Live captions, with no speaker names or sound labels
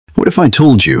What if I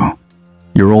told you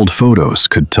your old photos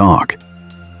could talk?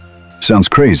 Sounds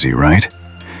crazy, right?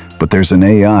 But there's an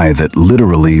AI that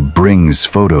literally brings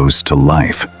photos to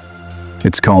life.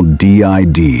 It's called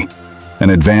DID, an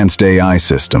advanced AI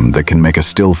system that can make a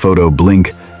still photo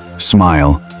blink,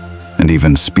 smile, and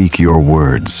even speak your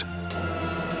words.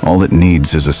 All it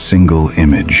needs is a single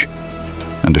image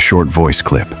and a short voice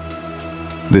clip.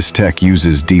 This tech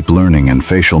uses deep learning and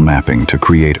facial mapping to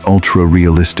create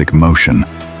ultra-realistic motion,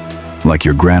 like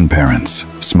your grandparents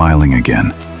smiling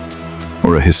again,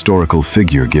 or a historical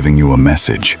figure giving you a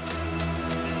message.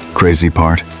 Crazy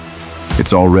part?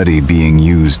 It's already being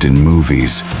used in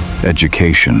movies,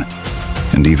 education,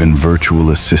 and even virtual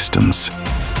assistants.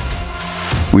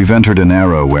 We've entered an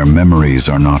era where memories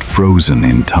are not frozen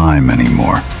in time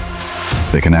anymore.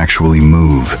 They can actually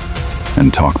move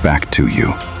and talk back to you.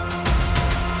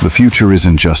 The future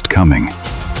isn't just coming,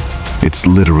 it's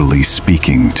literally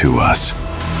speaking to us.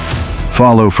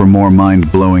 Follow for more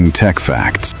mind-blowing tech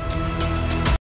facts.